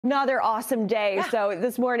Another awesome day. Yeah. So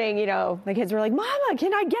this morning, the kids were like, Mama,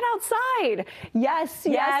 can I get outside?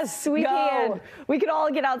 Yes, we can. We can all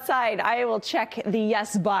get outside. I will check the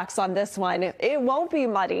yes box on this one. It won't be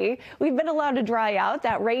muddy. We've been allowed to dry out.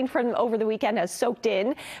 That rain from over the weekend has soaked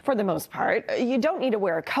in for the most part. You don't need to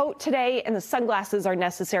wear a coat today, and the sunglasses are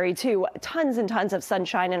necessary too. Tons and tons of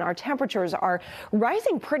sunshine, and our temperatures are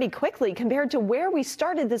rising pretty quickly compared to where we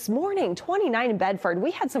started this morning. 29 in Bedford. We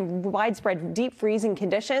had some widespread deep freezing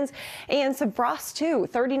conditions and some frost too.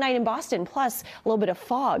 39 in Boston, plus a little bit of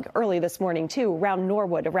fog early this morning too, around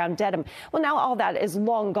Norwood, around Dedham. Well, now all that is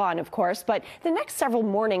long gone, of course, but the next several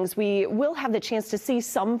mornings we will have the chance to see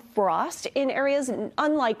some frost in areas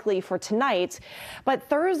unlikely for tonight. But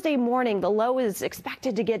Thursday morning, the low is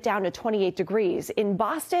expected to get down to 28 degrees. In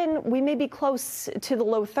Boston, we may be close to the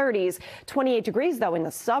low 30s. 28 degrees, though, in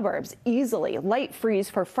the suburbs, easily. Light freeze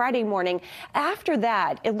for Friday morning. After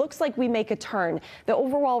that, it looks like we make a turn. The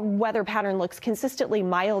overall weather pattern looks consistently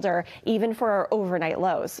milder, even for our overnight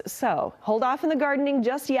lows. So hold off on the gardening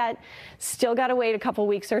just yet. Still got to wait a couple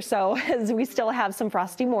weeks or so, as we still have some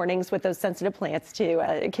frosty mornings with those sensitive plants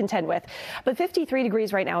to contend with. But 53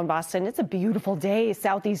 degrees right now in Boston. It's a beautiful day.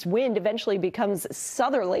 Southeast wind eventually becomes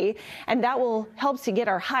southerly, and that will help to get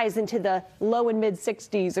our highs into the low and mid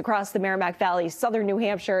 60s across the Merrimack Valley, southern New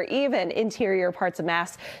Hampshire, even interior parts of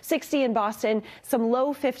Mass. 60 in Boston, some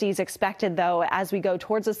low 50s expected, though, as we go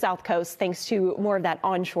towards the south coast, thanks to more of that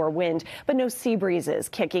onshore wind, but no sea breezes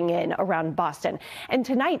kicking in around Boston. And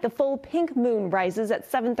tonight, the full pink moon rises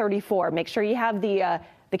at 7:34. Make sure you have the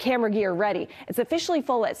camera gear ready. It's officially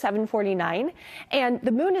full at 7:49, and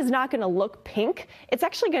the moon is not going to look pink. It's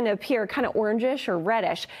actually going to appear kind of orangish or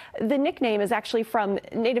reddish. The nickname is actually from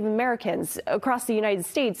Native Americans across the United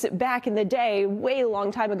States back in the day, way long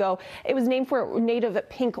time ago. It was named for native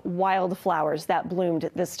pink wildflowers that bloomed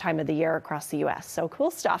this time of the year across the U.S. So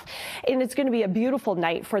cool stuff. And it's going to be a beautiful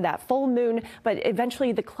night for that full moon, but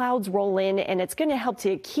eventually the clouds roll in, and it's going to help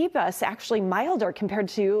to keep us actually milder compared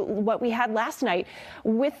to what we had last night,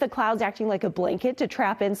 with the clouds acting like a blanket to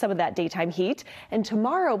trap in some of that daytime heat. And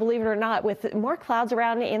tomorrow, believe it or not, with more clouds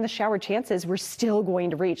around and the shower chances, we're still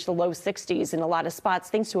going to reach the low 60s in a lot of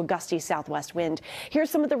spots thanks to a gusty southwest wind.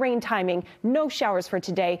 Here's some of the rain timing. No showers for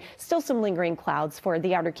today. Still some lingering clouds for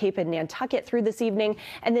the outer Cape and Nantucket through this evening.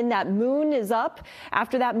 And then that moon is up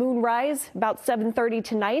after that moon rise about 7:30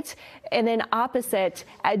 tonight. And then opposite,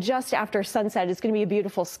 just after sunset, it's going to be a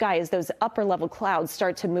beautiful sky as those upper level clouds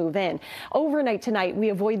start to move in. Overnight tonight,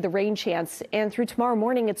 we avoid the rain chance, and through tomorrow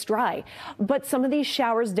morning it's dry. But some of these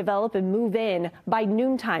showers develop and move in by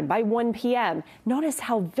noontime, by 1 p.m. Notice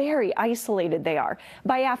how very isolated they are.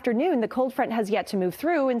 By afternoon, the cold front has yet to move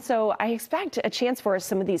through, and so I expect a chance for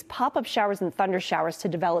some of these pop-up showers and thunder showers to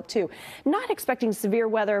develop too. Not expecting severe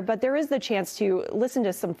weather, but there is the chance to listen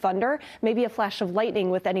to some thunder, maybe a flash of lightning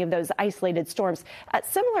with any of those isolated storms.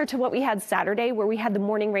 Similar to what we had Saturday, where we had the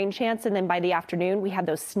morning rain chance, and then by the afternoon we had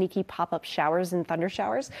those sneaky pop-up showers and thunder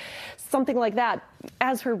showers. Something like that.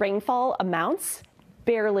 As for rainfall amounts,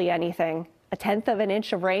 barely anything. A tenth of an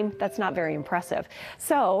inch of rain, that's not very impressive.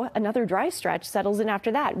 So another dry stretch settles in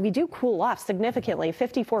after that. We do cool off significantly,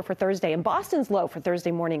 54 for Thursday, and Boston's low for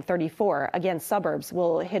Thursday morning, 34. Again, suburbs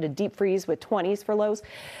will hit a deep freeze with 20s for lows.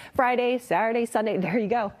 Friday, Saturday, Sunday, there you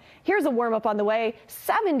go. Here's a warm up on the way.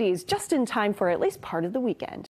 70s just in time for at least part of the weekend.